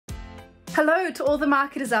Hello to all the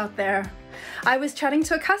marketers out there. I was chatting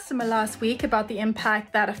to a customer last week about the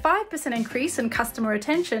impact that a 5% increase in customer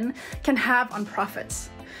retention can have on profits.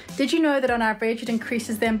 Did you know that on average it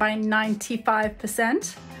increases them by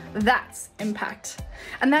 95%? That's impact.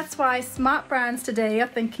 And that's why smart brands today are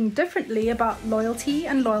thinking differently about loyalty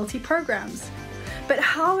and loyalty programs. But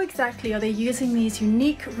how exactly are they using these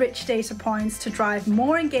unique, rich data points to drive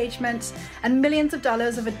more engagement and millions of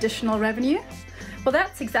dollars of additional revenue? Well,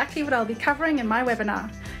 that's exactly what I'll be covering in my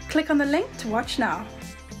webinar. Click on the link to watch now.